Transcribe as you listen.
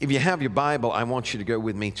If you have your Bible, I want you to go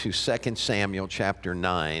with me to 2 Samuel chapter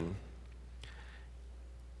 9,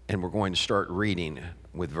 and we're going to start reading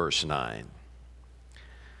with verse 9.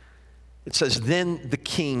 It says, "Then the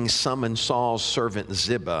king summoned Saul's servant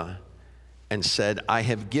Ziba and said, I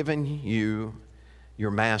have given you your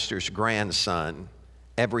master's grandson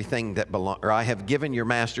everything that I have given your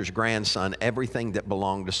master's grandson everything that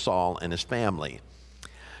belonged to Saul and his family.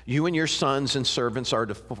 You and your sons and servants are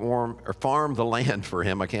to farm the land for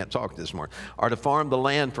him." I can't talk this morning. "Are to farm the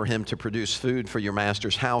land for him to produce food for your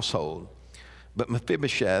master's household. But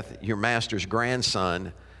Mephibosheth, your master's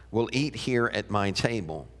grandson, will eat here at my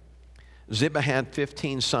table." Ziba had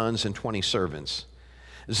 15 sons and 20 servants.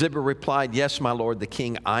 Ziba replied, "Yes, my lord the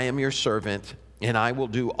king, I am your servant, and I will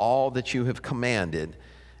do all that you have commanded."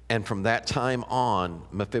 And from that time on,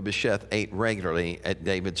 Mephibosheth ate regularly at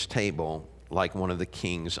David's table like one of the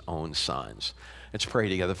king's own sons. Let's pray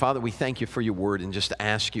together. Father, we thank you for your word and just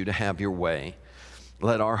ask you to have your way.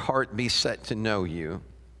 Let our heart be set to know you,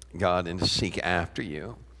 God, and to seek after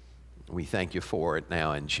you. We thank you for it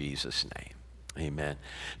now in Jesus' name. Amen.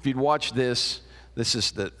 If you'd watch this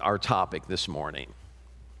is our topic this morning.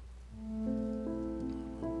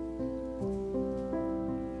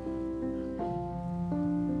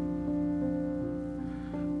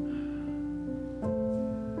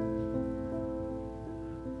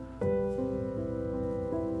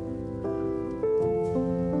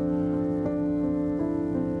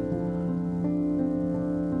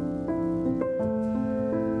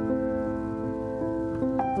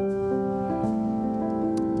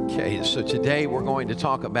 So today we're going to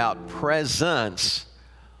talk about presence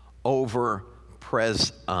over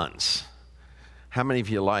presence. How many of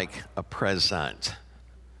you like a present?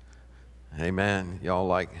 Amen. Y'all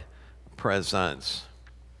like presents.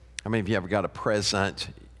 How many of you ever got a present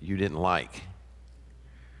you didn't like?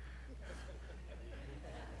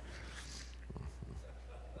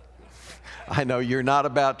 I know you're not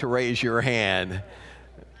about to raise your hand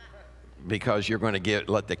because you're going to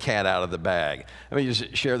let the cat out of the bag. Let me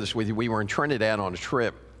just share this with you. We were in Trinidad on a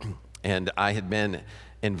trip, and I had been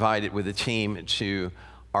invited with a team to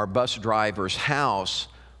our bus driver's house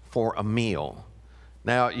for a meal.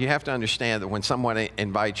 Now, you have to understand that when someone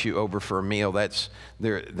invites you over for a meal, that's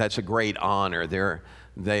a great honor.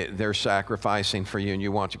 They're sacrificing for you, and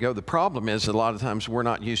you want to go. The problem is a lot of times we're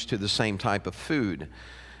not used to the same type of food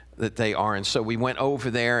that they are, and so we went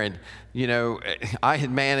over there, and I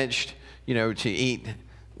had managed to eat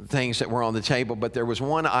things that were on the table, but there was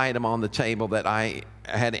one item on the table that I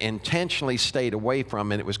had intentionally stayed away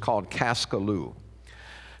from, and it was called cascaloo.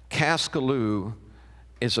 Cascaloo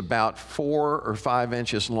is about 4 or 5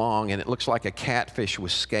 inches long, and it looks like a catfish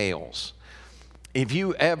with scales. If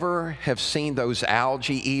you ever have seen those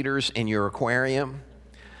algae eaters in your aquarium,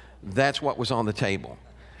 that's what was on the table.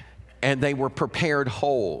 And they were prepared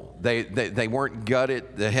whole. They weren't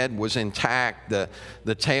gutted. The head was intact.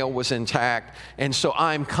 The tail was intact. And so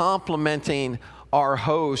I'm complimenting our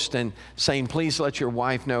host and saying, "Please let your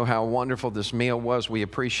wife know how wonderful this meal was. We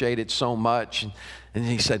appreciate it so much." And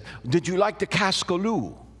he said, "Did you like the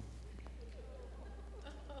cascaloo?"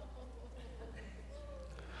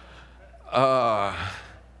 I'm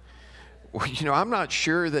not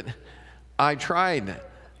sure that I tried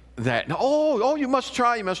that. Oh, you must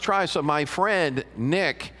try. So my friend,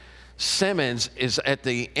 Nick Simmons, is at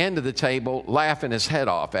the end of the table laughing his head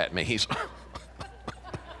off at me.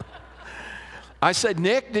 I said,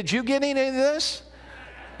 "Nick, did you get any of this?"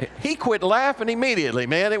 He quit laughing immediately,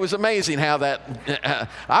 man. It was amazing how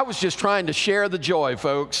I was just trying to share the joy,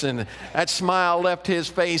 folks, and that smile left his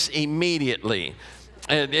face immediately.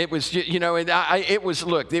 And it was,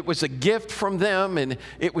 it was a gift from them, and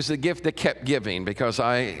it was a gift that kept giving because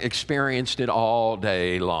I experienced it all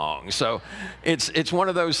day long. So it's one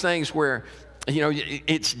of those things where,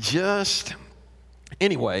 it's just,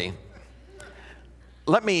 anyway,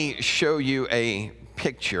 let me show you a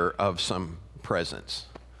picture of some presents.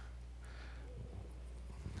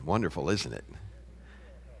 Wonderful, isn't it?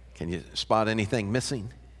 Can you spot anything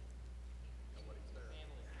missing?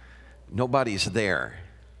 Nobody's there.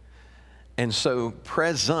 And so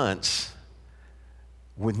presence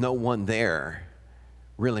with no one there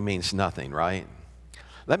really means nothing, right?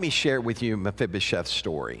 Let me share with you Mephibosheth's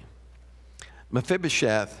story.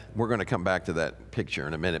 Mephibosheth, we're going to come back to that picture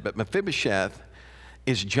in a minute, but Mephibosheth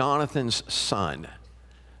is Jonathan's son.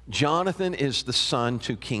 Jonathan is the son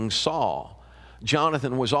to King Saul.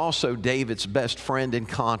 Jonathan was also David's best friend and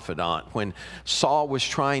confidant. When Saul was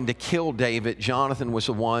trying to kill David, Jonathan was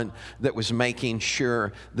the one that was making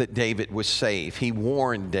sure that David was safe. He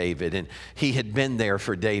warned David, and he had been there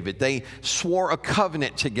for David. They swore a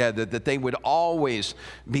covenant together that they would always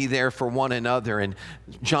be there for one another. And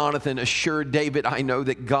Jonathan assured David, I know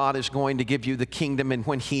that God is going to give you the kingdom, and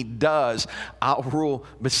when he does, I'll rule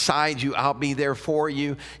beside you. I'll be there for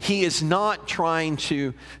you. He is not trying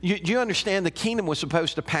to, you understand, the kingdom was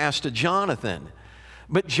supposed to pass to Jonathan.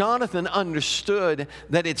 But Jonathan understood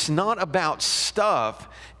that it's not about stuff,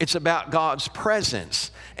 it's about God's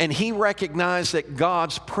presence. And he recognized that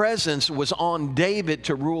God's presence was on David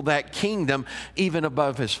to rule that kingdom even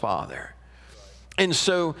above his father. And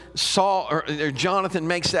so Jonathan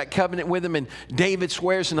makes that covenant with him, and David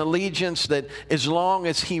swears an allegiance that as long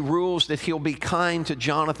as he rules, that he'll be kind to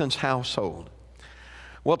Jonathan's household.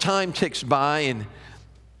 Well, time ticks by, and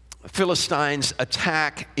Philistines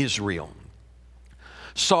attack Israel.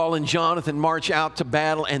 Saul and Jonathan march out to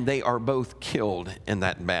battle, and they are both killed in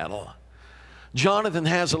that battle. Jonathan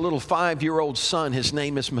has a little 5-year-old son. His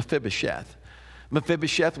name is Mephibosheth.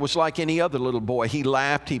 Mephibosheth was like any other little boy. He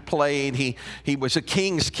laughed, he played, he was a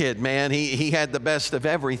king's kid, man. He had the best of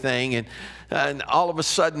everything. And all of a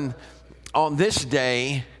sudden, on this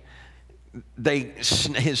day,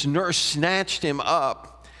 his nurse snatched him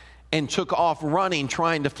up and took off running,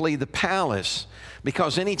 trying to flee the palace.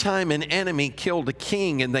 Because anytime an enemy killed a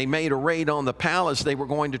king and they made a raid on the palace, they were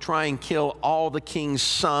going to try and kill all the king's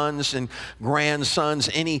sons and grandsons,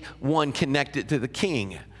 anyone connected to the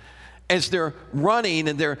king. As they're running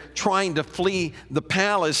and they're trying to flee the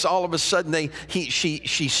palace, all of a sudden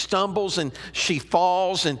she stumbles and she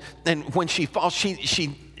falls, and when she falls,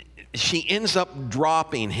 she ends up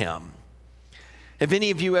dropping him. Have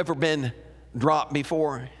any of you ever been dropped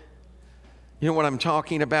before? You know what I'm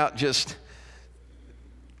talking about? Just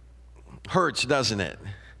hurts, doesn't it?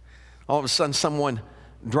 All of a sudden someone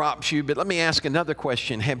drops you. But let me ask another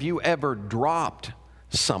question. Have you ever dropped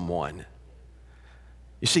someone?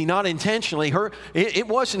 You see, not intentionally. It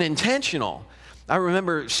wasn't intentional. I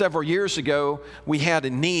remember several years ago, we had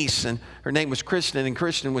a niece, and her name was Kristen, and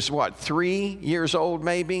Kristen was, 3 years old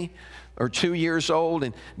maybe, or 2 years old,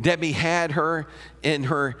 and Debbie had her in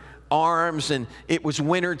her arms, and it was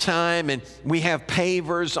wintertime, and we have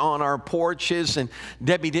pavers on our porches, and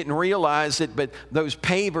Debbie didn't realize it, but those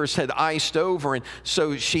pavers had iced over, and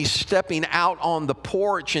so she's stepping out on the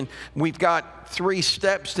porch, and we've got 3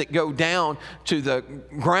 steps that go down to the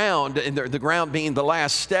ground, and the ground being the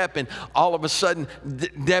last step, and all of a sudden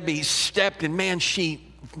Debbie stepped, and man,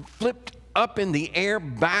 she flipped up in the air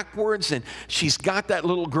backwards, and she's got that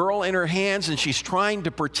little girl in her hands, and she's trying to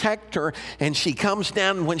protect her, and she comes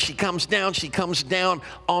down, and when she comes down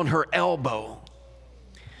on her elbow.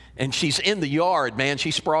 And she's in the yard, man.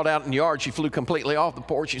 She sprawled out in the yard. She flew completely off the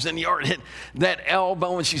porch. She's in the yard, hit that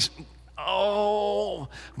elbow, and she's,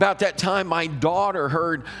 about that time, my daughter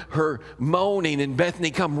heard her moaning, and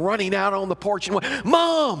Bethany come running out on the porch and went,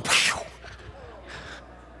 Mom!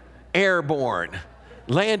 Airborne.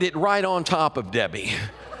 Landed right on top of Debbie.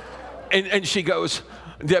 And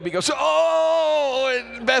Debbie goes,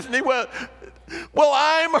 oh, and Bethany, well,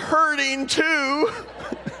 I'm hurting too.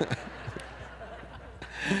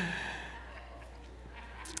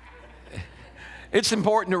 It's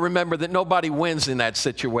important to remember that nobody wins in that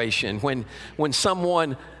situation. When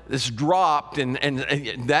someone is dropped and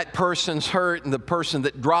that person's hurt and the person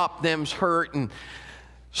that dropped them's hurt, and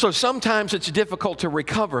so sometimes it's difficult to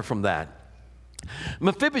recover from that.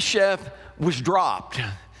 Mephibosheth was dropped,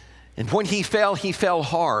 and when he fell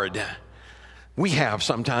hard. We have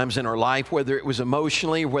sometimes in our life, whether it was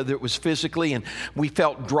emotionally, whether it was physically, and we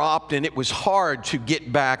felt dropped, and it was hard to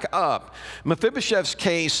get back up. Mephibosheth's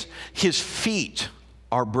case, his feet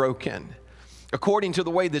are broken. According to the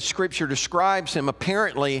way that Scripture describes him,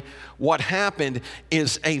 apparently what happened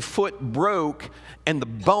is a foot broke and the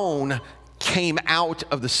bone came out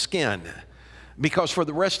of the skin. Because for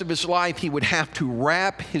the rest of his life, he would have to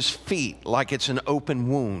wrap his feet like it's an open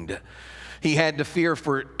wound. He had to fear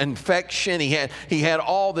for infection. He had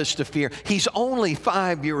all this to fear. He's only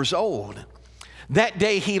 5 years old. That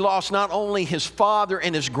day, he lost not only his father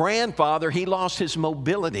and his grandfather, he lost his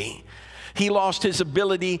mobility. He lost his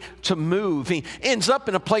ability to move. He ends up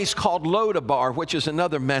in a place called Lodabar, which is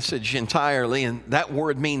another message entirely, and that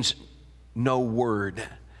word means no word.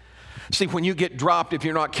 See, when you get dropped, if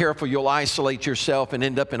you're not careful, you'll isolate yourself and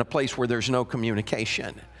end up in a place where there's no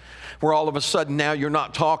communication. Where all of a sudden now you're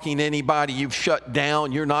not talking to anybody, you've shut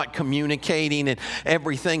down, you're not communicating, and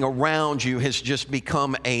everything around you has just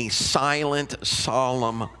become a silent,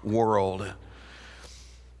 solemn world.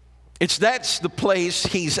 That's the place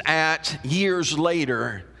he's at years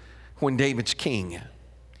later when David's king.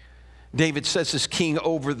 David sets his king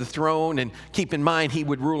over the throne, and keep in mind he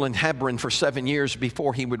would rule in Hebron for 7 years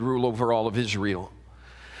before he would rule over all of Israel.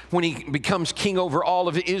 When he becomes king over all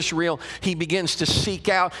of Israel, he begins to seek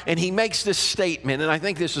out, and he makes this statement, and I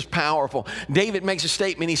think this is powerful. David makes a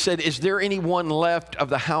statement. He said, "Is there anyone left of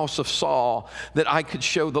the house of Saul that I could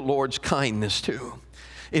show the Lord's kindness to?"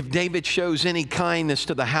 If David shows any kindness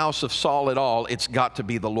to the house of Saul at all, it's got to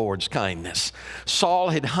be the Lord's kindness. Saul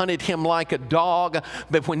had hunted him like a dog,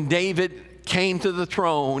 but when David came to the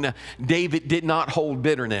throne, David did not hold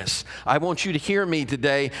bitterness. I want you to hear me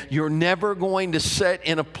today. You're never going to sit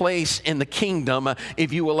in a place in the kingdom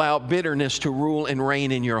if you allow bitterness to rule and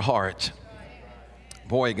reign in your heart.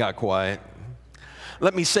 Boy, it got quiet.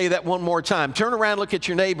 Let me say that one more time. Turn around, look at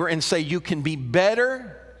your neighbor, and say, you can be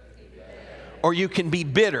better or you can be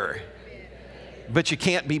bitter, but you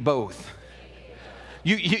can't be both.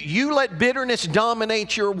 You let bitterness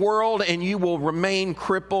dominate your world and you will remain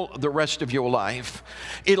crippled the rest of your life.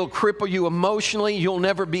 It'll cripple you emotionally. You'll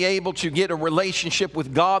never be able to get a relationship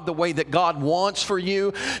with God the way that God wants for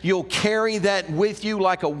you. You'll carry that with you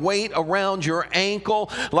like a weight around your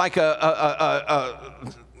ankle, like a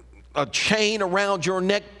chain around your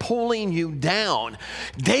neck pulling you down.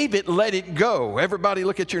 David let it go. Everybody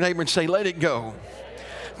look at your neighbor and say, let it go.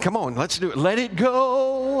 Come on, let's do it. Let it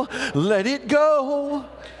go. Let it go.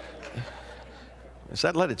 Is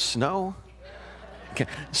that let it snow? Okay.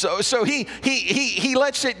 So he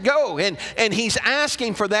lets it go, and he's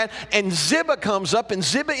asking for that. And Ziba comes up, and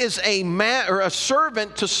Ziba is a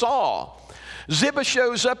servant to Saul. Ziba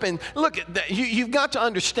shows up, and look, you've got to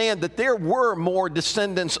understand that there were more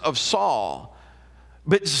descendants of Saul,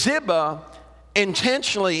 but Ziba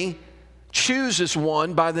intentionally chooses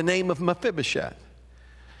one by the name of Mephibosheth.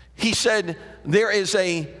 He said, there is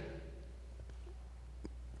a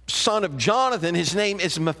son of Jonathan, his name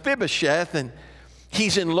is Mephibosheth, and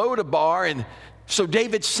he's in Lodabar, and so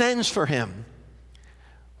David sends for him.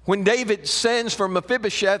 When David sends for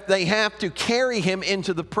Mephibosheth, they have to carry him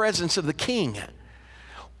into the presence of the king.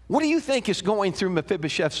 What do you think is going through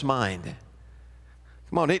Mephibosheth's mind?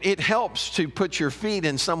 Come on, it helps to put your feet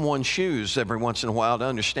in someone's shoes every once in a while to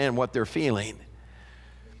understand what they're feeling.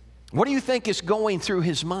 What do you think is going through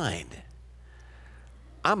his mind?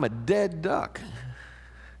 I'm a dead duck.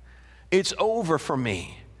 It's over for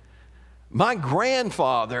me. My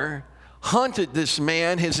grandfather hunted this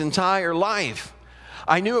man his entire life.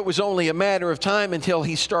 I knew it was only a matter of time until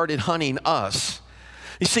he started hunting us.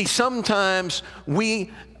 You see, sometimes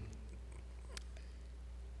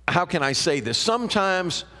how can I say this?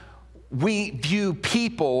 Sometimes we view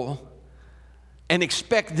people and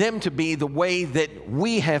expect them to be the way that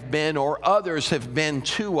we have been or others have been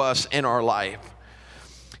to us in our life.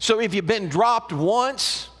 So if you've been dropped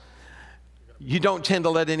once, you don't tend to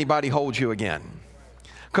let anybody hold you again,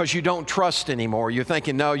 because you don't trust anymore. You're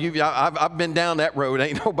thinking, no, I've been down that road.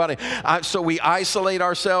 Ain't nobody. So we isolate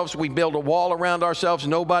ourselves. We build a wall around ourselves.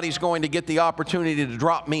 Nobody's going to get the opportunity to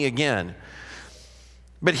drop me again.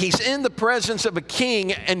 But he's in the presence of a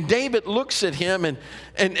king, and David looks at him,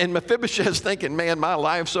 and Mephibosheth's thinking, man, my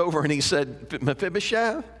life's over. And he said,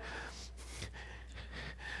 Mephibosheth,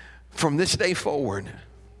 from this day forward,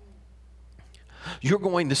 you're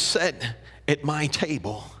going to sit at my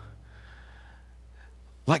table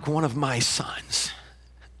like one of my sons.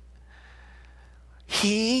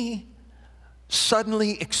 He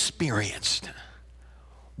suddenly experienced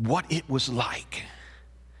what it was like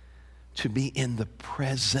to be in the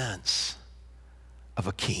presence of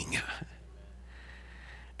a king.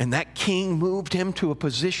 And that king moved him to a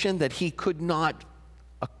position that he could not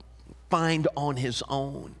find on his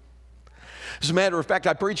own. As a matter of fact,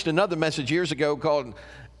 I preached another message years ago called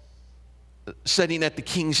Sitting at the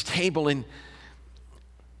King's Table. And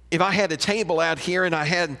if I had a table out here and I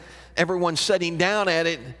had everyone sitting down at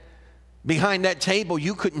it, behind that table,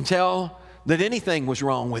 you couldn't tell that anything was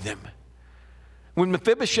wrong with him. When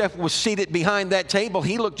Mephibosheth was seated behind that table,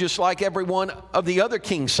 he looked just like every one of the other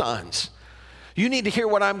king's sons. You need to hear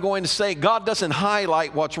what I'm going to say. God doesn't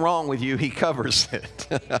highlight what's wrong with you. He covers it.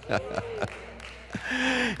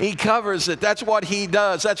 He covers it. That's what he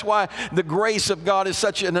does. That's why the grace of God is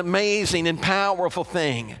such an amazing and powerful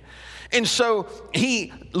thing. And so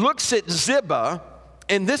he looks at Ziba,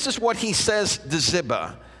 and this is what he says to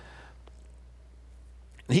Ziba.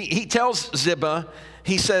 He tells Ziba,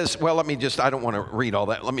 he says, well, I don't want to read all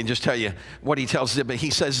that. Let me just tell you what he tells Ziba. He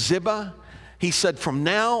says, Ziba, he said, from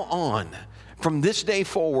now on, from this day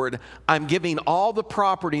forward, I'm giving all the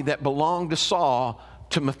property that belonged to Saul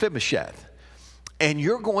to Mephibosheth. and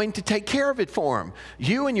you're going to take care of it for him.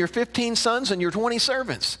 You and your 15 sons and your 20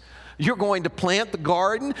 servants. You're going to plant the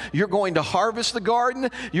garden. You're going to harvest the garden.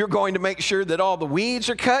 You're going to make sure that all the weeds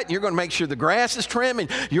are cut. You're going to make sure the grass is trimmed. And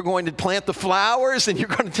you're going to plant the flowers. And you're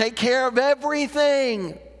going to take care of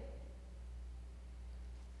everything.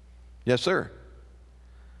 Yes, sir.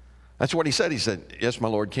 That's what he said. He said, yes, my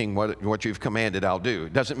Lord King, what you've commanded, I'll do.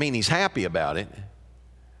 Doesn't mean he's happy about it,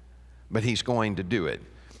 but he's going to do it.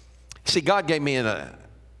 See, God gave me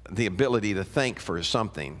the ability to think for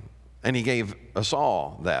something. And he gave us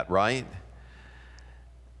all that, right?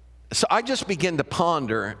 So I just began to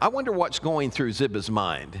ponder, I wonder what's going through Ziba's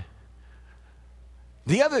mind.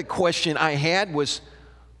 The other question I had was,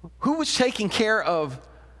 who was taking care of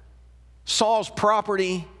Saul's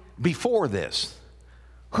property before this?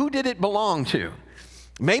 Who did it belong to?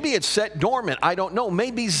 Maybe it's set dormant, I don't know.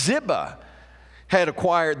 Maybe Ziba had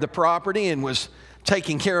acquired the property and was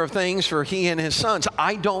taking care of things for he and his sons.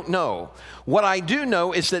 I don't know. What I do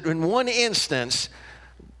know is that in one instance,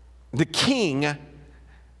 the king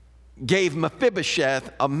gave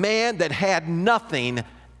Mephibosheth, a man that had nothing,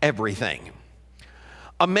 everything.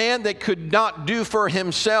 A man that could not do for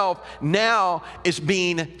himself now is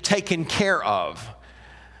being taken care of.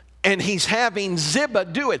 And he's having Ziba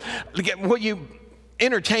do it. Will you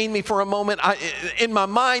entertain me for a moment? In my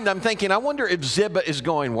mind, I'm thinking, I wonder if Ziba is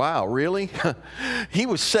going, wow, really? He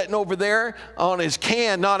was sitting over there on his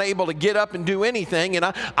can, not able to get up and do anything. And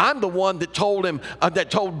I'm the one that told him,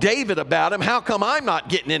 that told David about him. How come I'm not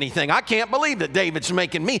getting anything? I can't believe that David's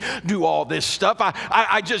making me do all this stuff.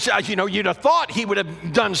 I just, you'd have thought he would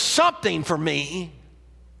have done something for me.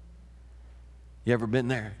 You ever been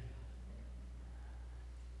there?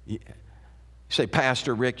 Yeah. You say,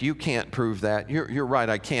 Pastor Rick, you can't prove that. You're right,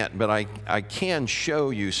 I can't, but I can show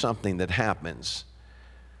you something that happens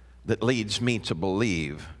that leads me to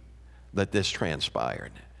believe that this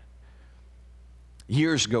transpired.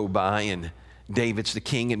 Years go by, and David's the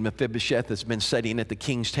king, and Mephibosheth has been sitting at the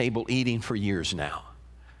king's table eating for years now.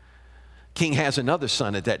 King has another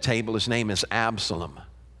son at that table. His name is Absalom.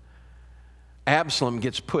 Absalom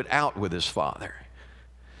gets put out with his father.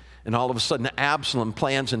 And all of a sudden, Absalom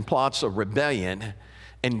plans and plots a rebellion,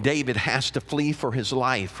 and David has to flee for his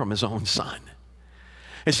life from his own son.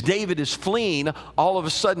 As David is fleeing, all of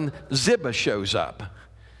a sudden, Ziba shows up.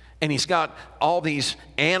 And he's got all these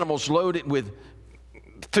animals loaded with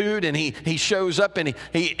food, and he shows up, and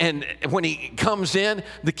and when he comes in,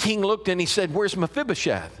 the king looked and he said, where's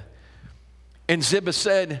Mephibosheth? And Ziba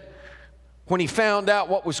said, when he found out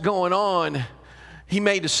what was going on, he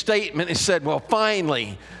made a statement and said, well,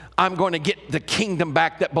 finally, I'm going to get the kingdom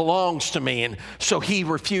back that belongs to me. And so he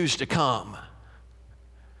refused to come. Well,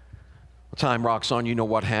 time rocks on. You know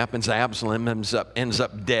what happens. Absalom ends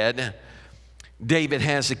up dead. David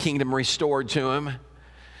has the kingdom restored to him.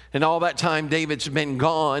 And all that time, David's been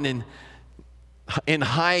gone. And in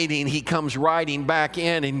hiding, he comes riding back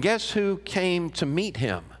in. And guess who came to meet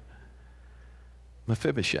him?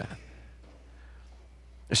 Mephibosheth.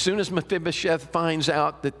 As soon as Mephibosheth finds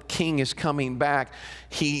out that the king is coming back,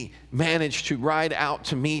 he managed to ride out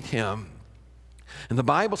to meet him. And the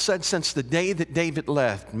Bible said since the day that David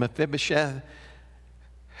left, Mephibosheth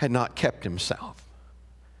had not kept himself.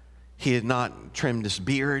 He had not trimmed his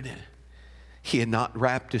beard. He had not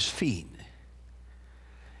wrapped his feet.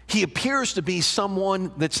 He appears to be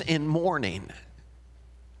someone that's in mourning.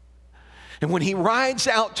 And when he rides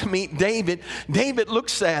out to meet David, David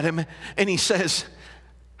looks at him and he says,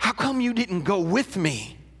 how come you didn't go with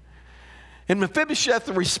me? And Mephibosheth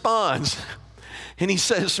responds, and he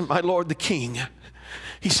says, my lord the king,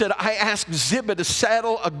 he said, I asked Ziba to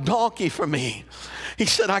saddle a donkey for me. He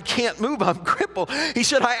said, I can't move, I'm crippled. He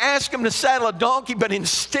said, I asked him to saddle a donkey, but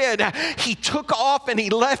instead he took off and he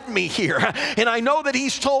left me here. And I know that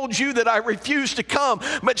he's told you that I refused to come,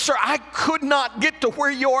 but sir, I could not get to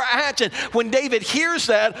where you're at. And when David hears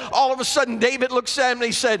that, all of a sudden David looks at him and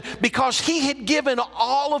he said, because he had given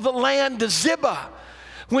all of the land to Ziba.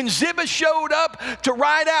 When Ziba showed up to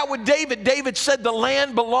ride out with David, David said, the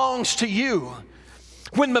land belongs to you.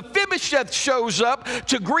 When Mephibosheth shows up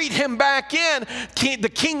to greet him back in,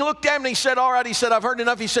 the king looked at him and he said, all right, he said, I've heard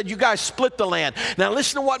enough. He said, you guys split the land. Now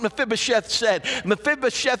listen to what Mephibosheth said.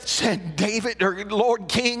 Mephibosheth said, David, or Lord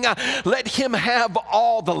King, let him have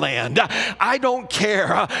all the land. I don't care.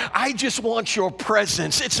 I just want your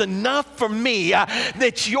presence. It's enough for me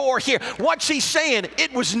that you're here. What's he saying?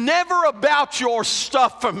 It was never about your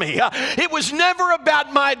stuff for me. It was never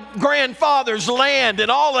about my grandfather's land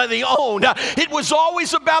and all that he owned. It was always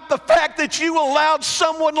always about the fact that you allowed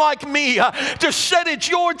someone like me to sit at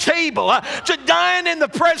your table, to dine in the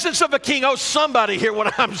presence of a king. Oh, somebody hear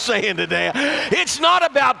what I'm saying today. It's not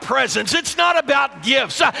about presents. It's not about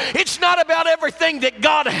gifts. It's not about everything that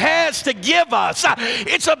God has to give us.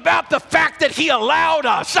 It's about the fact that He allowed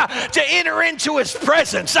us to enter into His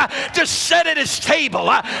presence, to sit at His table,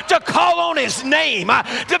 to call on His name,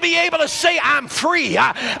 to be able to say, I'm free,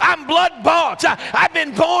 I'm blood bought, I've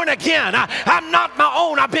been born again, I'm not my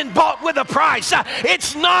own, I've been bought with a price.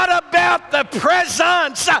 It's not about the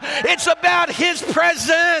presents, it's about His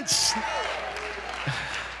presence.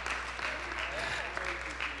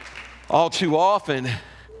 All too often,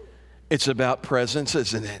 it's about presence,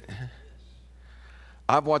 isn't it?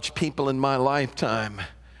 I've watched people in my lifetime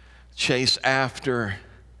chase after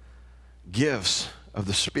gifts of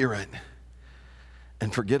the Spirit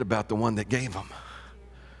and forget about the one that gave them.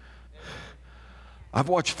 I've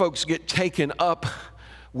watched folks get taken up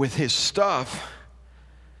with His stuff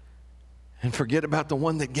and forget about the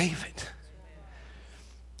one that gave it.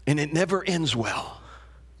 And it never ends well.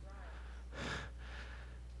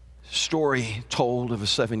 Story told of a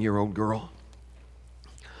 7-year-old girl.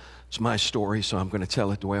 It's my story, so I'm going to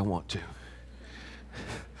tell it the way I want to.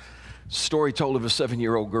 Story told of a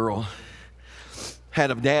 7-year-old girl had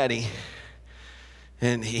a daddy,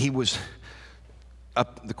 and he was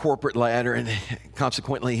up the corporate ladder, and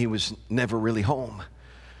consequently he was never really home.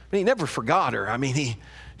 But he never forgot her. I mean,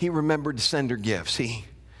 he remembered to send her gifts. He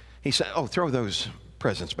said, oh, throw those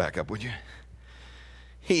presents back up, would you?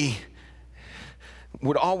 He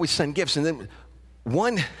would always send gifts. And then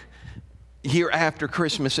one year after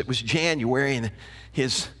Christmas, it was January, and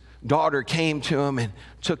his daughter came to him and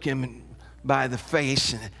took him by the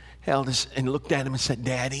face and held us and looked at him and said,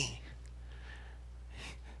 Daddy.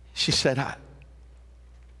 She said,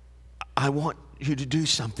 I want you to do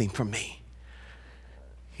something for me.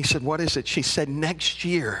 He said, what is it? She said, next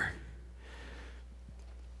year,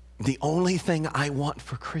 the only thing I want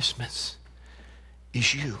for Christmas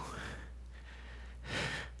is you.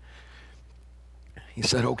 He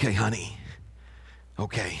said, okay, honey,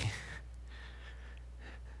 okay.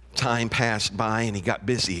 Time passed by and he got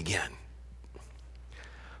busy again.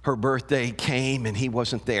 Her birthday came and he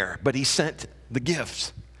wasn't there, but he sent the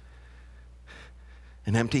gifts.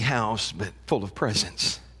 An empty house, but full of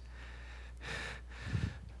presents.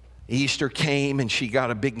 Easter came and she got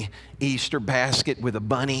a big Easter basket with a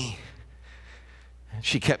bunny.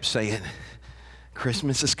 She kept saying,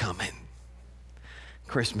 Christmas is coming.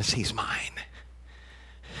 Christmas, he's mine.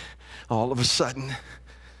 All of a sudden,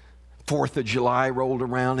 4th of July rolled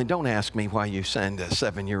around, and don't ask me why you send a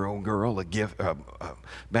 7-year-old girl a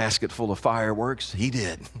basket full of fireworks. He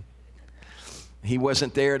did. He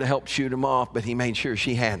wasn't there to help shoot them off, but he made sure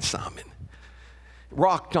she had some. And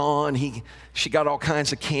rocked on. She got all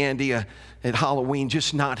kinds of candy at Halloween,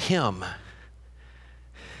 just not him.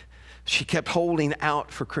 She kept holding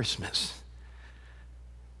out for Christmas.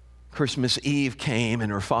 Christmas Eve came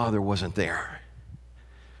and her father wasn't there.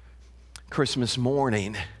 Christmas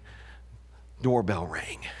morning, doorbell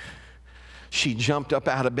rang. She jumped up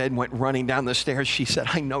out of bed and went running down the stairs. She said,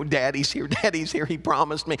 I know Daddy's here. Daddy's here. He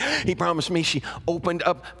promised me. He promised me. She opened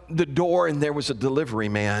up the door and there was a delivery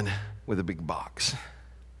man with a big box.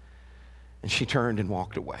 And she turned and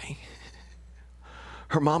walked away.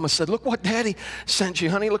 Her mama said, look what Daddy sent you,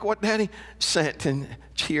 honey. Look what Daddy sent. And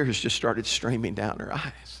tears just started streaming down her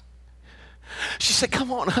eyes. She said,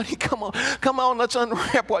 come on, honey, come on, let's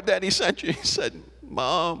unwrap what Daddy sent you. He said,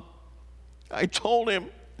 Mom, I told him,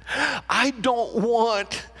 I don't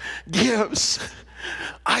want gifts.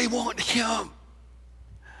 I want him.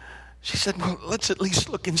 She said, well, let's at least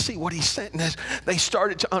look and see what he sent. And as they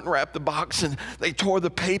started to unwrap the box and they tore the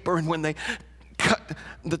paper, and when they cut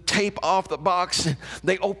the tape off the box and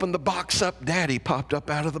they opened the box up, Daddy popped up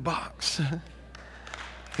out of the box.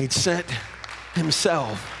 He'd sent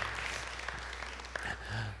himself.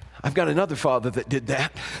 I've got another father that did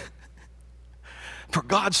that. For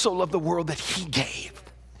God so loved the world that he gave.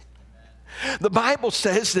 The Bible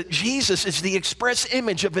says that Jesus is the express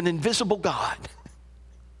image of an invisible God.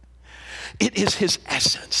 It is his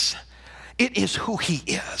essence. It is who he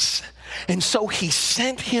is. And so he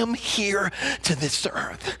sent him here to this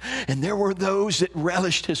earth. And there were those that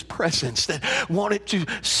relished his presence, that wanted to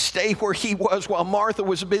stay where he was while Martha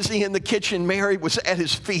was busy in the kitchen. Mary was at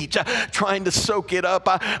his feet trying to soak it up.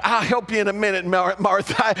 I'll help you in a minute,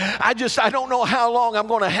 Martha. I don't know how long I'm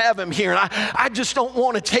going to have him here. And I just don't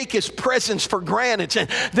want to take his presence for granted. And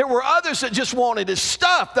there were others that just wanted his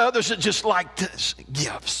stuff. The others that just liked his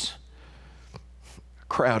gifts. A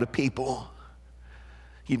crowd of people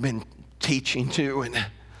he'd been teaching to, and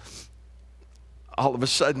all of a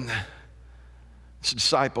sudden, his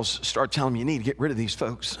disciples start telling him, you need to get rid of these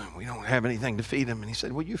folks. We don't have anything to feed them. And he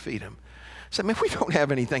said, well, you feed them. I said, man, we don't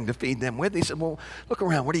have anything to feed them with. He said, well, look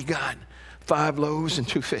around. What do you got? 5 loaves and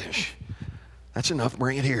 2 fish. That's enough.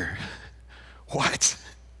 Bring it here. What?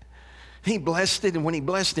 He blessed it, and when he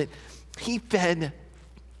blessed it, he fed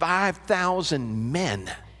 5,000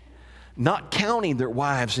 men, not counting their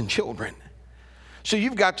wives and children. So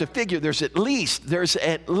you've got to figure there's at least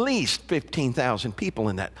 15,000 people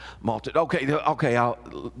in that multitude. Okay,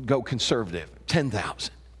 I'll go conservative.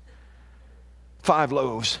 10,000. 5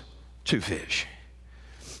 loaves, 2 fish.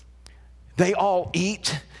 They all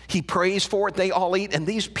eat. He prays for it. They all eat. And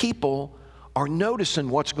these people are noticing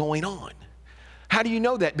what's going on. How do you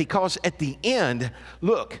know that? Because at the end,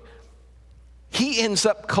 look, he ends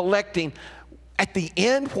up collecting. At the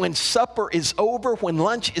end, when supper is over, when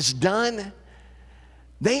lunch is done,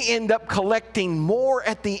 they end up collecting more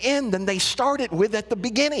at the end than they started with at the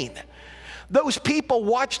beginning. Those people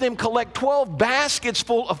watch them collect 12 baskets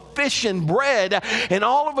full of fish and bread, and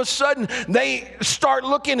all of a sudden they start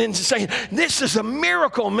looking and saying, this is a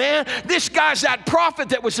miracle, man. This guy's that prophet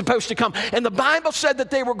that was supposed to come. And the Bible said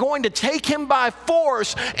that they were going to take him by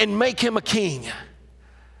force and make him a king.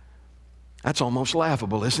 That's almost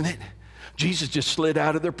laughable, isn't it? Jesus just slid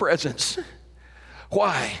out of their presence.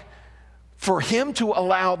 Why? For him to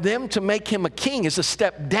allow them to make him a king is a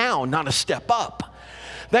step down, not a step up.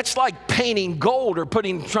 That's like painting gold or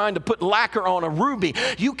trying to put lacquer on a ruby.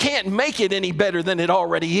 You can't make it any better than it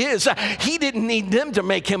already is. He didn't need them to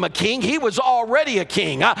make him a king. He was already a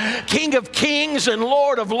king. King of kings and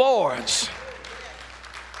Lord of lords.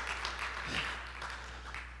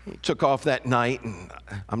 He took off that night, and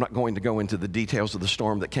I'm not going to go into the details of the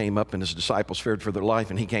storm that came up, and his disciples feared for their life,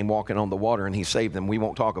 and he came walking on the water, and he saved them. We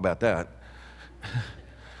won't talk about that.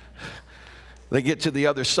 They get to the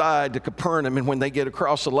other side, to Capernaum, and when they get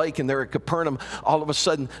across the lake and they're at Capernaum, all of a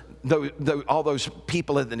sudden, all those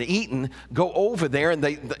people that had eaten go over there, and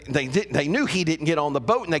they knew he didn't get on the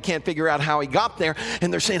boat, and they can't figure out how he got there,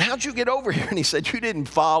 and they're saying, how'd you get over here? And he said, you didn't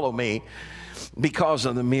follow me because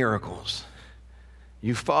of the miracles.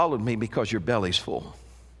 You followed me because your belly's full.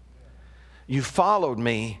 You followed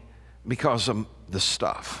me because of the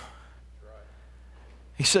stuff.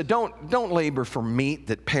 He said, don't labor for meat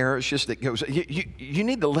that perishes, that goes. You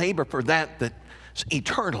need to labor for that that's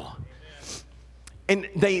eternal. And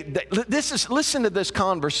listen to this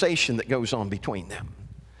conversation that goes on between them.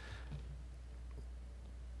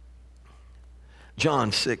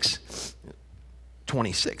 John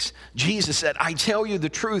 6:26. Jesus said, I tell you the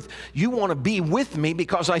truth, you want to be with me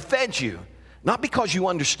because I fed you, not because you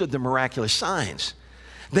understood the miraculous signs.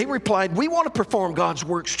 They replied, we want to perform God's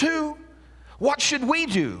works too. What should we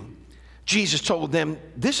do? Jesus told them,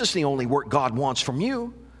 this is the only work God wants from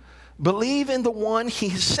you. Believe in the one he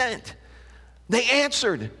has sent. They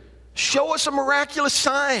answered, show us a miraculous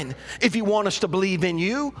sign. If you want us to believe in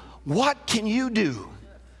you, what can you do?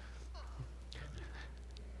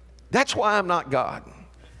 That's why I'm not God.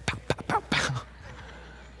 Pow, pow, pow, pow.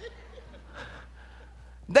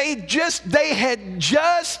 They had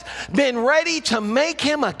just been ready to make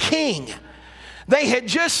him a king. They had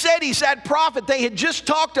just said he's that prophet. They had just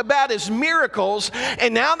talked about his miracles.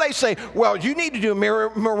 And now they say, well, you need to do a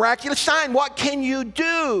miraculous sign. What can you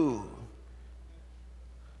do?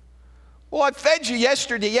 Well, I fed you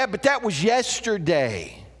yesterday. Yeah, but that was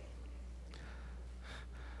yesterday.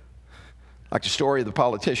 Like the story of the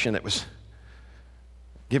politician that was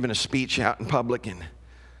giving a speech out in public, and a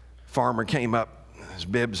farmer came up, his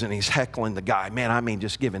bibs, and he's heckling the guy. Man, I mean,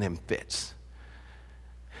 just giving him fits.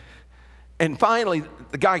 And finally,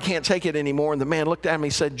 the guy can't take it anymore, and the man looked at him. He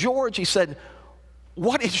said, George, he said,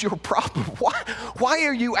 what is your problem? Why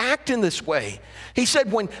are you acting this way? He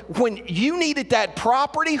said, when you needed that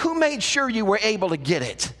property, who made sure you were able to get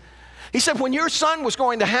it? He said, when your son was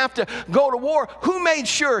going to have to go to war, who made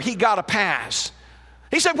sure he got a pass?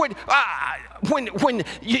 He said, when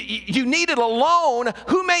you needed a loan,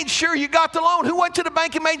 who made sure you got the loan? Who went to the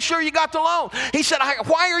bank and made sure you got the loan? He said,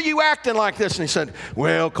 why are you acting like this? And he said,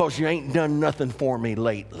 well, because you ain't done nothing for me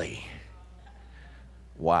lately.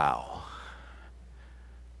 Wow.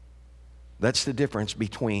 That's the difference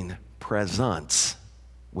between presence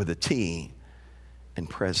with a T and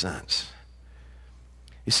presence.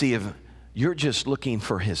 You see, if you're just looking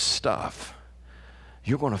for his stuff,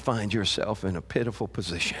 you're going to find yourself in a pitiful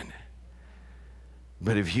position.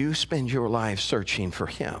 But if you spend your life searching for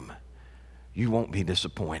him, you won't be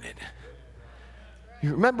disappointed.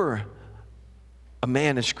 You remember a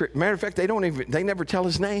man in Scripture. Matter of fact, they never tell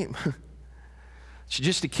his name. It's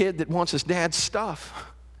just a kid that wants his dad's stuff.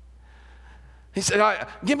 He said,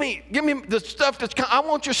 give me the stuff I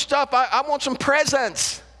want your stuff. I want some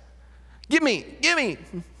presents. Give me.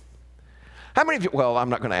 How many of you, well, I'm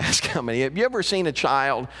not going to ask how many. Have you ever seen a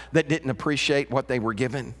child that didn't appreciate what they were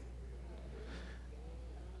given?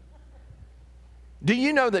 Do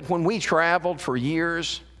you know that when we traveled for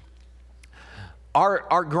years,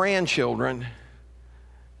 our grandchildren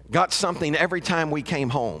got something every time we came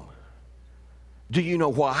home? Do you know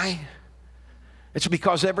why? It's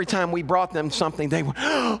because every time we brought them something, they went,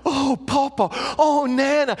 oh, Papa, oh,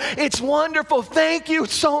 Nana, it's wonderful. Thank you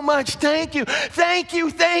so much. Thank you.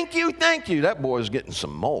 That boy's getting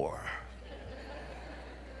some more.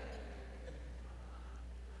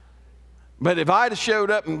 But if I'd have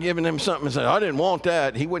showed up and given him something and said, I didn't want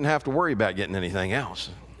that, he wouldn't have to worry about getting anything else.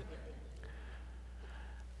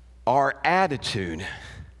 Our attitude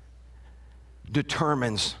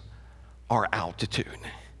determines our altitude.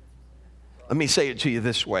 Let me say it to you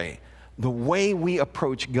this way. The way we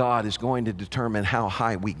approach God is going to determine how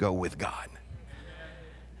high we go with God.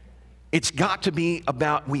 It's got to be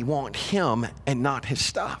about we want Him and not His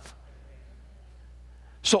stuff.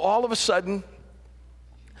 So all of a sudden,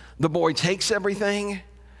 the boy takes everything.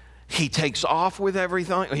 He takes off with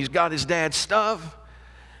everything. He's got his dad's stuff.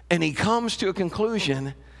 And he comes to a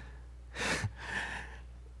conclusion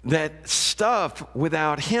that stuff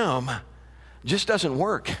without Him just doesn't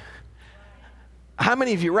work. How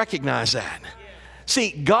many of you recognize that?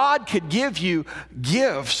 See, God could give you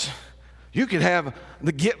gifts. You could have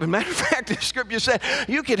the gift. As a matter of fact, the scripture said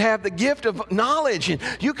you could have the gift of knowledge, and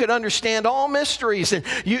you could understand all mysteries, and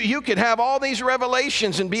you could have all these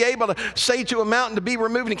revelations and be able to say to a mountain to be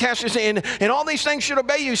removed and cast it in, and all these things should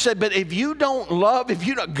obey you. He said, but if you don't love,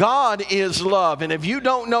 God is love, and if you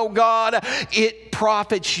don't know God, it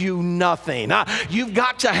profits you nothing. You've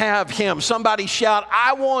got to have Him. Somebody shout,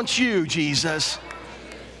 I want you, Jesus.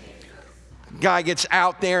 Guy gets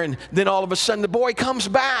out there, and then all of a sudden the boy comes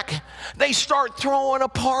back. They start throwing a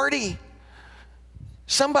party.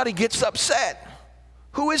 Somebody gets upset.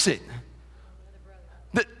 Who is it?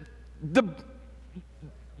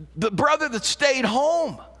 The brother that stayed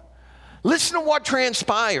home. Listen to what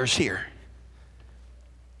transpires here.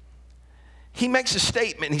 He makes a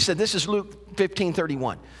statement. He said, this is Luke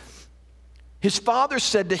 15:31. His father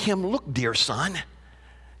said to him, look, dear son,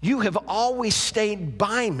 you have always stayed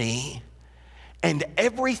by me, and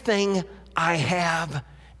everything I have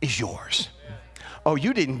is yours. Oh,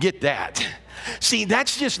 you didn't get that. See,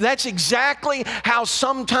 that's exactly how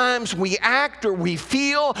sometimes we act or we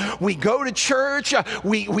feel. We go to church,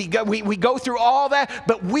 we go through all that,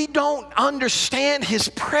 but we don't understand His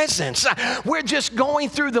presence. We're just going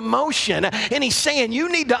through the motion. And He's saying,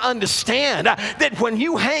 you need to understand that when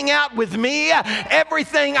you hang out with me,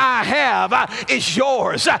 everything I have is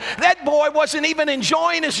yours. That boy wasn't even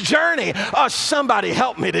enjoying his journey. Oh, somebody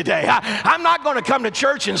help me today. I'm not going to come to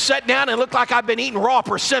church and sit down and look like I've been eating raw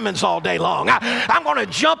persimmons all day long. I'm going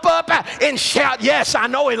to jump up and shout, yes, I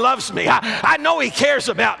know He loves me. I know He cares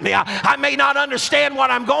about me. I may not understand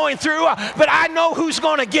what I'm going through, but I know who's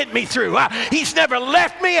going to get me through. He's never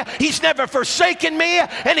left me. He's never forsaken me,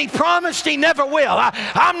 and He promised He never will.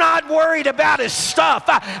 I'm not worried about His stuff.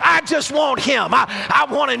 I just want Him. I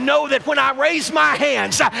want to know that when I raise my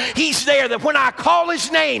hands, He's there, that when I call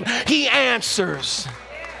His name, He answers.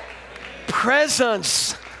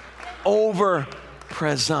 Presence over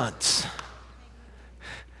presence.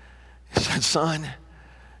 He said, son,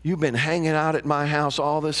 you've been hanging out at my house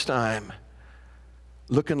all this time,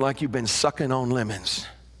 looking like you've been sucking on lemons.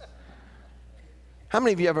 How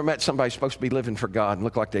many of you ever met somebody supposed to be living for God and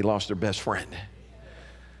look like they lost their best friend?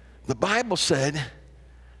 The Bible said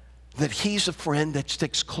that He's a friend that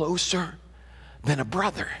sticks closer than a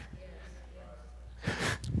brother.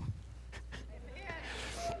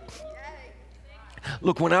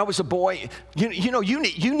 Look, when I was a boy, you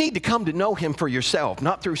need to come to know Him for yourself,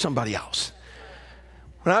 not through somebody else.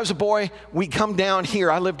 When I was a boy, we'd come down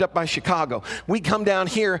here. I lived up by Chicago. We'd come down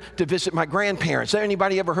here to visit my grandparents.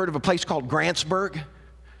 Anybody ever heard of a place called Grantsburg?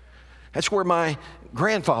 That's where my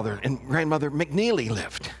grandfather and grandmother McNeely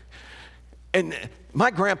lived. And my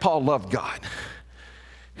grandpa loved God.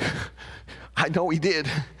 I know he did.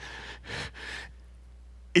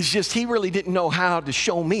 It's just he really didn't know how to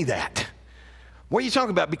show me that. What are you talking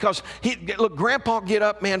about? Because look, Grandpa get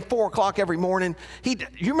up, man, 4 o'clock every morning.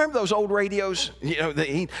 You remember those old radios?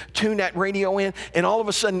 He'd tune that radio in, and all of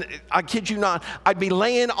a sudden, I kid you not, I'd be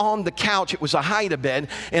laying on the couch. It was a hide-a-bed,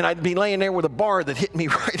 and I'd be laying there with a bar that hit me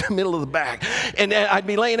right in the middle of the back. And I'd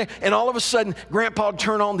be laying there, and all of a sudden, Grandpa'd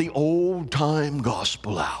turn on the old-time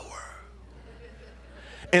gospel hour.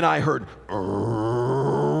 And I heard,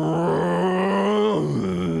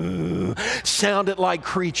 sounded like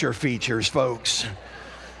Creature Features, folks.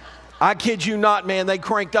 I kid you not, man. They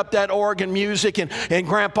cranked up that organ music, and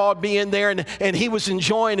Grandpa would be in there, and he was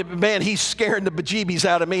enjoying it. Man, he's scaring the bejeebies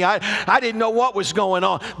out of me. I didn't know what was going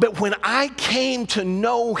on. But when I came to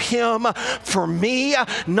know him for me,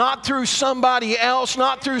 not through somebody else,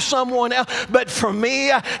 not through someone else, but for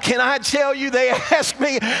me, can I tell you, they asked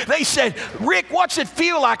me, they said, Rick, what's it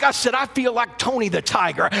feel like? I said, I feel like Tony the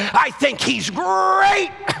Tiger. I think he's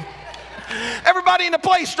great. Everybody in the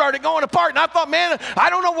place started going apart, and I thought, man, I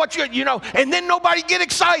don't know what you know, and then nobody get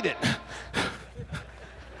excited.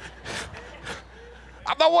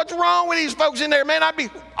 I thought, what's wrong with these folks in there, man? I'd be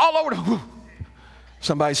all over the...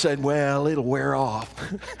 Somebody said, well, it'll wear off.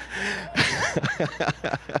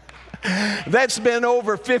 That's been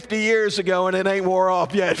over 50 years ago, and it ain't wore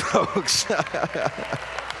off yet, folks.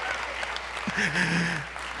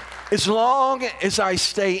 As long as I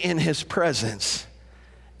stay in his presence,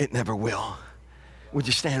 it never will. Would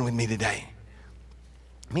you stand with me today?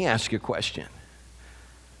 Let me ask you a question.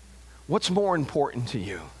 What's more important to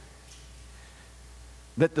you?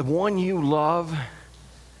 That the one you love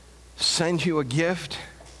sends you a gift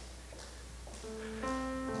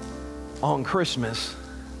on Christmas,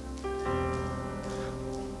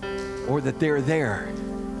 or that they're there?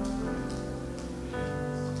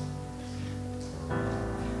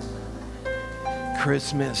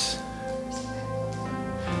 Christmas,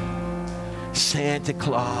 Santa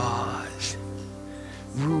Claus,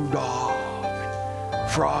 Rudolph,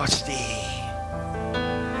 Frosty.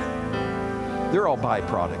 They're all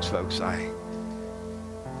byproducts, folks. I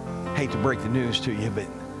hate to break the news to you, but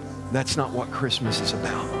that's not what Christmas is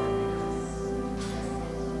about.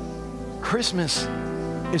 Christmas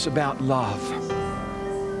is about love.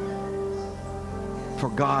 For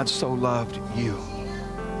God so loved you.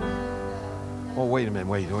 Oh, wait a minute,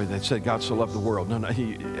 wait. They said God so loved the world. No,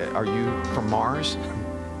 are you from Mars?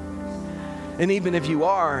 And even if you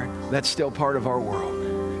are, that's still part of our world.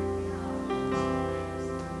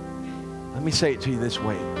 Let me say it to you this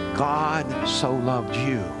way. God so loved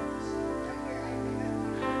you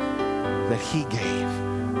that he gave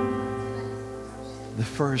the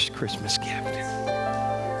first Christmas gift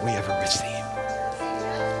we ever received.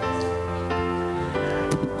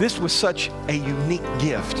 This was such a unique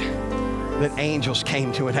gift that angels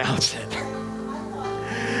came to announce it.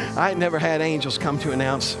 I had never had angels come to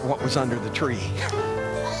announce what was under the tree.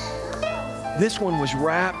 This one was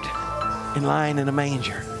wrapped and lying in a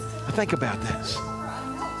manger. Now think about this.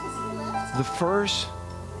 The first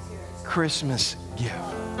Christmas gift.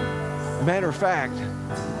 Matter of fact,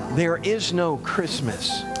 there is no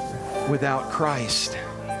Christmas without Christ.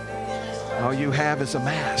 All you have is a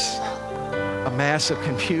mass of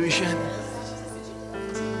confusion,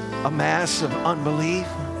 a mass of unbelief.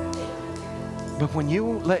 But when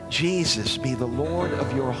you let Jesus be the Lord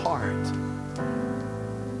of your heart,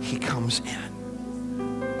 he comes in.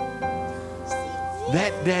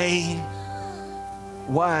 That day,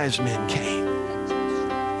 wise men came,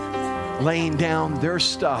 laying down their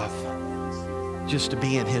stuff just to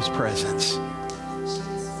be in his presence.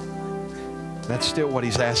 That's still what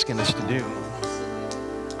he's asking us to do.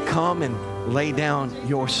 Come and lay down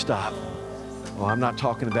your stuff. Well, I'm not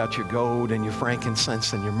talking about your gold and your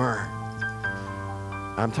frankincense and your myrrh.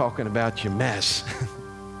 I'm talking about your mess.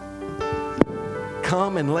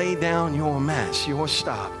 Come and lay down your mess, your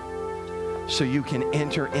stuff, so you can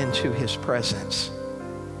enter into his presence.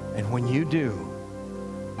 And when you do,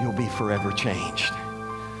 you'll be forever changed.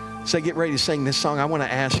 So get ready to sing this song. I want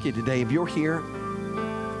to ask you today, if you're here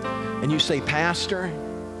and you say, Pastor,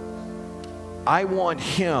 I want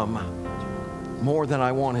him more than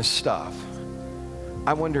I want his stuff.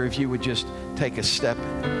 I wonder if you would just take a step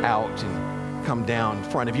out and come down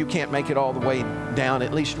front. If you can't make it all the way down,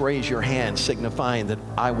 at least raise your hand signifying that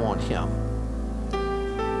I want him.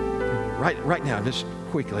 Right now, just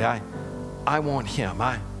quickly, I want him.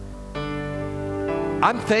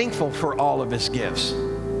 I'm thankful for all of his gifts.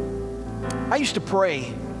 I used to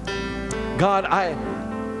pray, God, I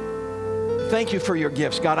thank you for your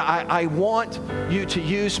gifts. God, I want you to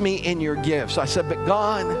use me in your gifts. I said, but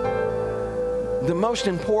God, the most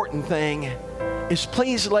important thing is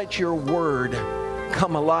please let your word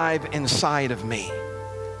come alive inside of me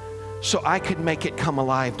so I could make it come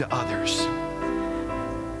alive to others.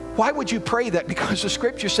 Why would you pray that? Because the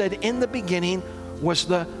scripture said, in the beginning was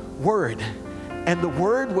the Word, and the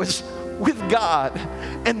Word was with God,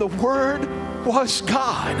 and the Word was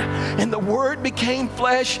God. And the Word became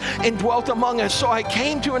flesh and dwelt among us. So I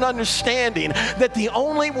came to an understanding that the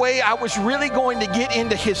only way I was really going to get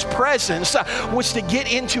into His presence was to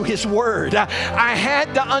get into His Word. I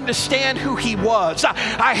had to understand who He was.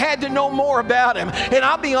 I had to know more about Him. And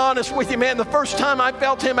I'll be honest with you, man, the first time I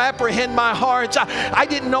felt Him apprehend my heart, I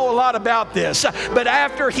didn't know a lot about this. But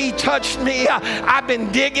after He touched me, I've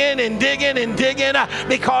been digging and digging and digging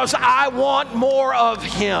because I want more of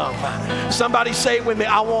Him. Somebody say it with me,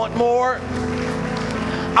 I want more.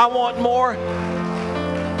 I want more.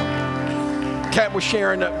 Kat was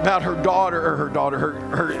sharing about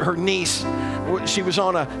her niece. She was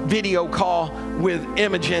on a video call with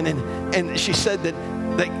Imogen, and she said that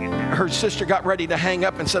her sister got ready to hang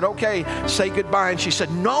up and said, okay, say goodbye. And she said,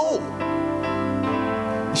 no.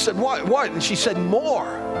 He said, what? And she said,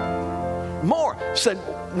 more. Said,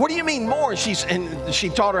 what do you mean more? And she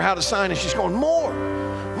taught her how to sign, and she's going, more.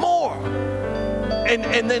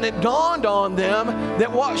 And then it dawned on them that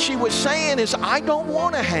what she was saying is, I don't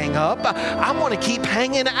want to hang up. I want to keep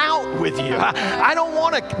hanging out with you. I don't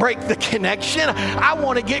want to break the connection. I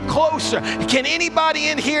want to get closer. Can anybody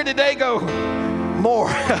in here today go, more,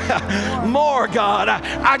 more, God.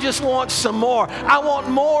 I just want some more. I want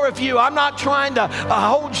more of you. I'm not trying to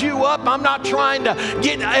hold you up. I'm not trying to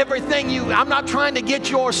get I'm not trying to get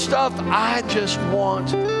your stuff. I just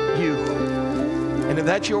want you. And if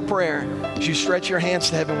that's your prayer, as you stretch your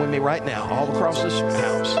hands to heaven with me right now, all across this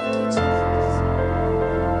house,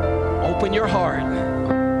 open your heart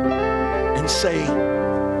and say,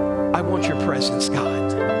 I want your presence,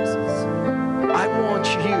 God. I want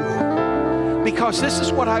you. Because this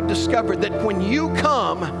is what I've discovered, that when you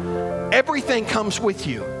come, everything comes with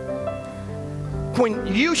you. When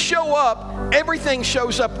you show up, everything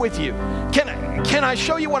shows up with you. Can I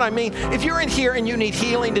show you what I mean? If you're in here and you need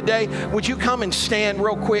healing today, would you come and stand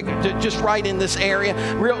real quick, just right in this area,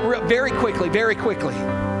 very quickly.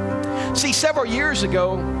 See, several years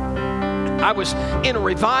ago, I was in a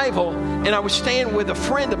revival, and I was staying with a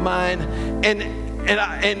friend of mine,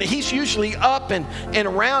 and he's usually up and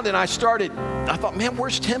around, and I thought, man,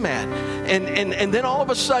 where's Tim at? And then all of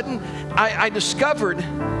a sudden, I discovered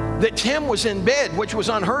that Tim was in bed, which was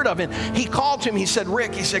unheard of. And he called to him. He said,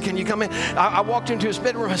 Rick, he said, can you come in? I walked into his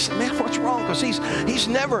bedroom. I said, man, what's wrong? Because he's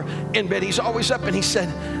never in bed. He's always up. And he said,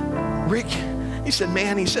 Rick, he said,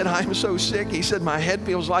 man, he said, I'm so sick. He said, my head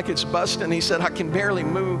feels like it's busting. He said, I can barely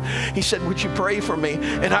move. He said, would you pray for me?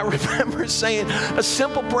 And I remember saying a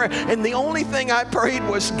simple prayer. And the only thing I prayed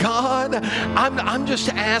was, God, I'm just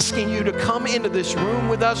asking you to come into this room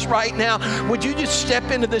with us right now. Would you just step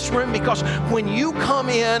into this room? Because when you come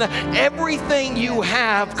in, everything you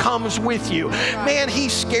have comes with you. Man, he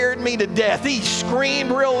scared me to death. He screamed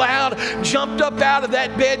real loud, jumped up out of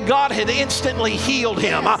that bed. God had instantly healed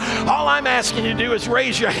him. All I'm asking you to do is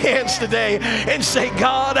raise your hands today and say,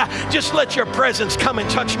 God, just let your presence come and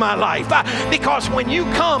touch my life. Because when you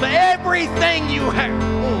come, everything you have,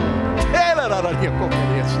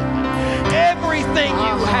 everything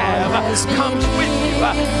you have comes with you.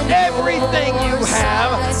 Everything you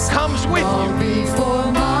have comes with you.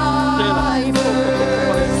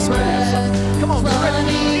 Come on,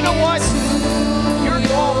 you know what? Your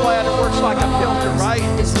gallbladder works like a filter, right?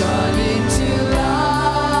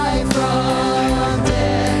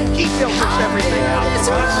 He filters everything out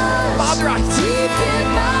for us. Father, I sing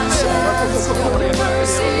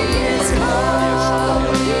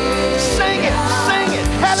it,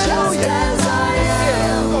 hallelujah.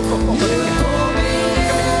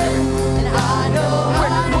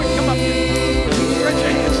 Come up here. Stretch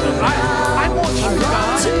your hands up. I want you,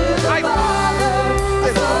 God.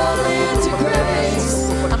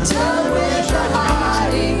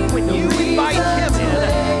 When you invite him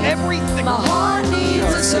in, everything. My heart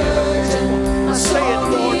needs a surgeon. My soul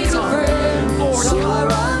needs a friend. Lord, so I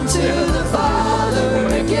run to the Father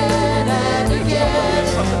again and again.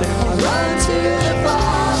 I run to the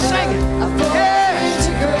Father. I fall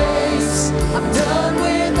into grace. I'm done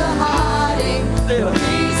with the hiding. The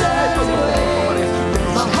reason's away.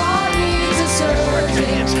 My heart needs a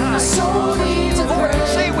surgeon. My soul needs a friend.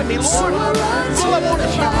 Say it with me, Lord. So I run to all I want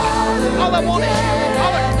is you. All I want is you.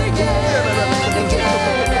 All I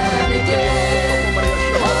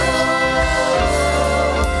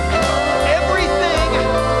everything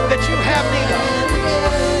that you have need of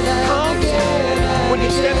comes when he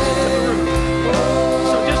steps into the room.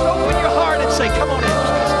 So just open your heart and say, come on in,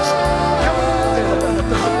 Jesus. Come on.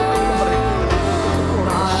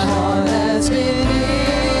 My heart has been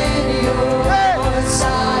in your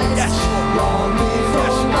sight. Yes. Long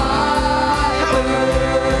before my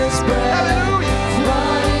first breath.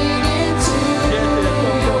 Running in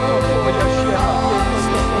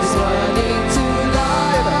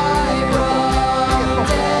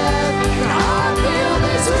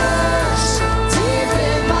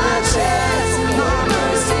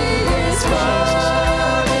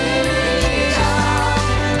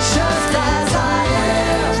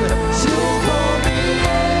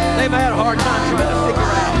ever had a hard time trying to figure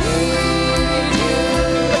out?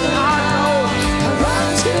 But God knows.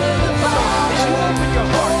 As you open your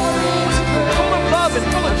heart, full of love and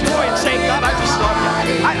full of joy, and saying, God, I just love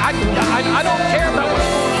you. I don't care about what's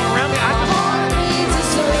going on around me. I just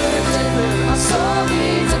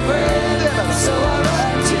so I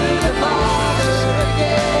run to the Father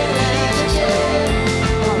again and again.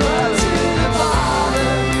 I run to the Father,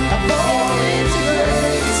 I fall into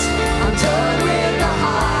grace. I'm done with the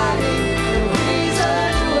hiding, the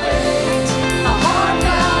reason to wait. A heart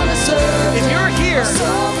bound to serve. If you're here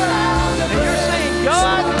and you're saying,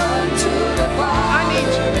 God, I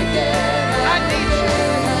need you. I need you.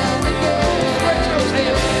 Stretch those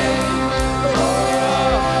hands.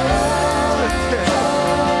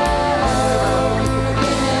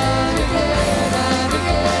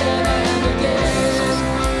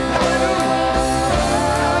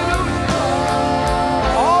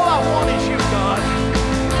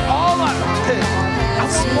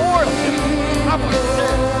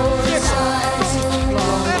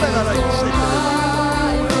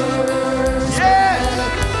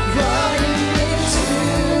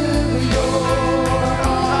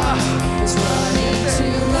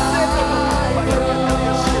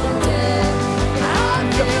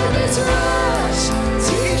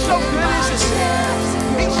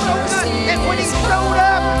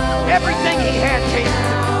 Everything he had came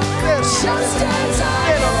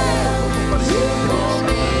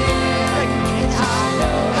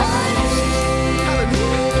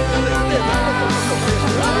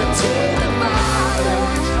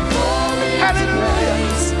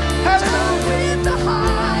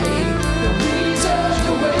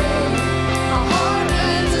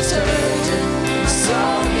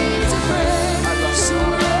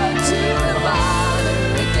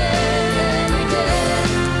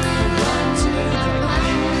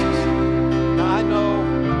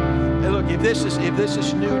If this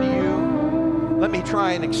is new to you, let me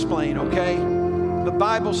try and explain, okay? The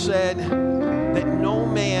Bible said that no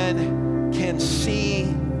man can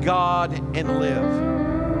see God and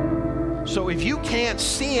live. So if you can't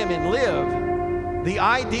see him and live, the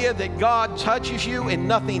idea that God touches you and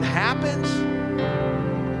nothing happens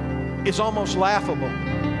is almost laughable.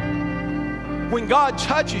 When God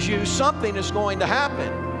touches you, something is going to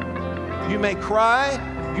happen. You may cry,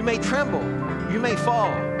 you may tremble, you may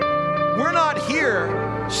fall. We're not here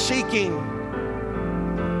seeking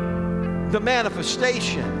the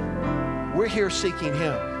manifestation. We're here seeking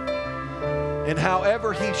him. And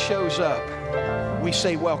however he shows up, we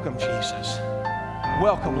say, welcome, Jesus.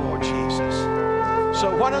 Welcome, Lord Jesus.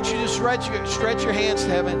 So why don't you just stretch your hands to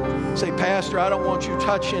heaven. Say, Pastor, I don't want you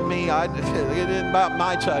touching me. It isn't about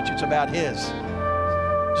my touch. It's about his.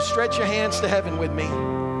 Just stretch your hands to heaven with me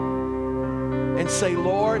and say,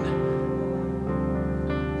 Lord,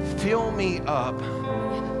 fill me up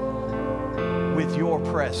with your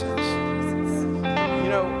presence. You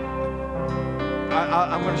know,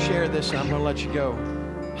 I'm going to share this and I'm going to let you go.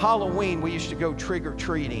 Halloween, we used to go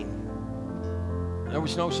trick-or-treating. There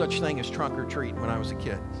was no such thing as trunk or treat when I was a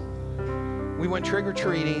kid. We went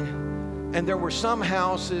trick-or-treating, and there were some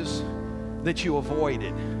houses that you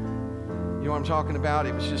avoided. You know what I'm talking about?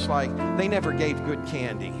 It was just like, they never gave good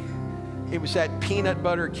candy. It was that peanut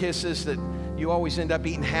butter kisses that you always end up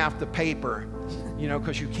eating half the paper, you know,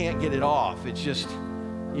 because you can't get it off. It's just,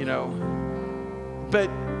 you know.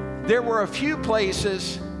 But there were a few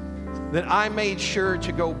places that I made sure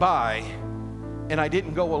to go by, and I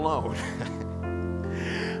didn't go alone.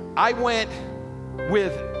 I went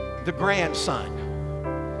with the grandson.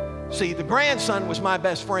 See, the grandson was my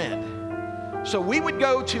best friend. So we would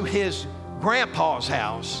go to his grandpa's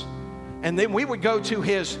house, and then we would go to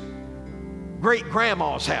his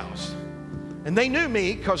great-grandma's house. And they knew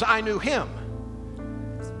me because I knew him.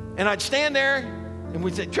 And I'd stand there, and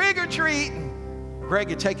we'd say, trick or treat. And Greg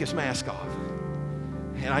would take his mask off.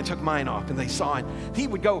 And I took mine off, and they saw it. He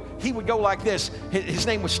would go like this. His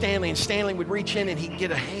name was Stanley, and Stanley would reach in, and he'd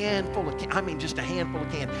get a handful of just a handful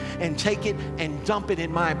of candy, and take it and dump it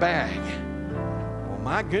in my bag. Well,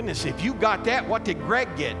 my goodness, if you got that, what did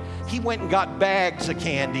Greg get? He went and got bags of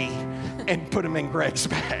candy and put them in Greg's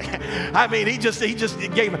bag. I mean, he just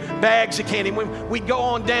gave him bags of candy. We'd go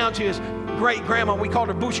on down to his great-grandma, we called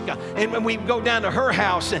her Bushka, and when we go down to her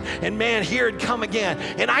house, and man, here it come again.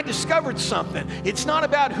 And I discovered something. It's not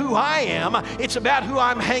about who I am, it's about who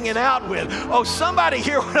I'm hanging out with. Oh, somebody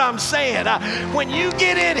hear what I'm saying. When you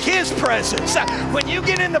get in his presence, when you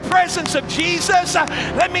get in the presence of Jesus,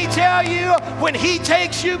 let me tell you, when he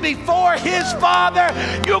takes you before his Father,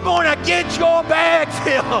 you're going to get your bag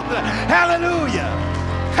filled. Hallelujah.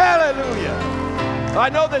 Hallelujah. I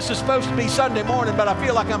know this is supposed to be Sunday morning, but I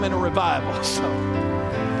feel like I'm in a revival. So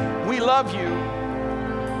we love you.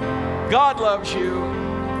 God loves you.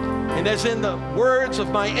 And as in the words of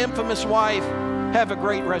my infamous wife, have a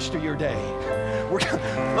great rest of your day.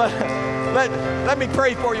 Let me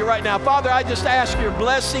pray for you right now. Father, I just ask your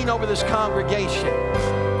blessing over this congregation.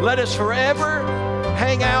 Let us forever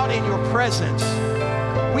hang out in your presence.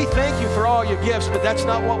 We thank you for all your gifts, but that's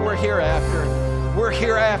not what we're here after. We're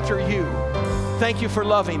here after you. Thank you for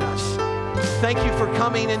loving us. Thank you for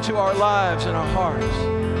coming into our lives and our hearts.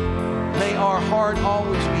 May our heart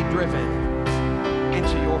always be driven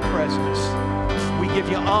into your presence. We give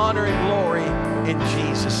you honor and glory in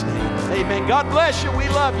Jesus' name. Amen. God bless you. We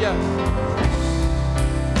love you.